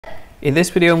In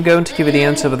this video, I'm going to give you the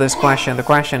answer for this question. The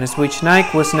question is, which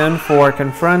knight was known for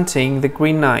confronting the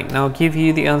Green Knight? Now, I'll give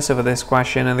you the answer for this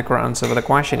question, and the correct answer for the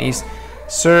question is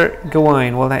Sir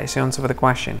Gawain. Well, that is the answer for the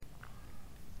question.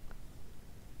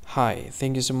 Hi,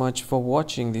 thank you so much for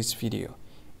watching this video.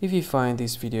 If you find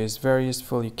this video is very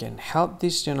useful, you can help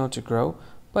this channel to grow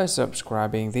by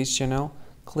subscribing this channel.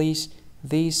 Please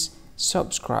this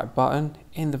subscribe button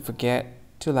and don't forget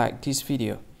to like this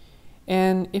video.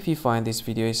 And if you find this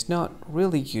video is not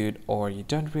really good, or you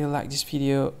don't really like this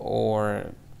video, or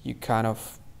you kind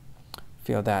of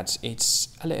feel that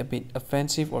it's a little bit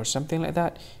offensive or something like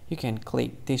that, you can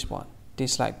click this one,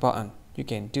 dislike button. You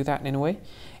can do that anyway.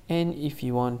 And if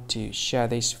you want to share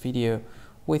this video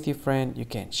with your friend, you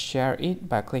can share it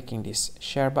by clicking this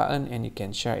share button, and you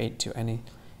can share it to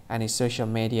any social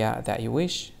media that you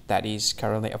wish that is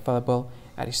currently available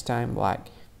at this time, like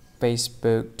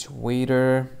Facebook,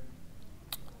 Twitter,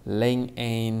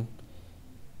 LinkedIn,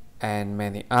 and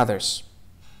many others,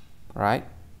 right?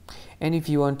 And if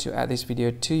you want to add this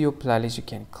video to your playlist, you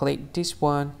can click this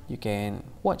one. You can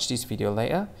watch this video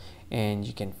later, and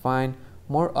you can find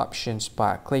more options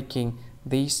by clicking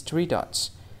these three dots.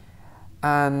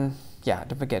 And yeah,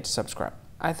 don't forget to subscribe.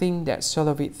 I think that's all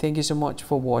of it. Thank you so much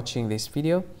for watching this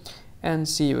video, and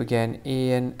see you again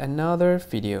in another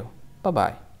video. Bye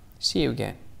bye. See you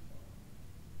again.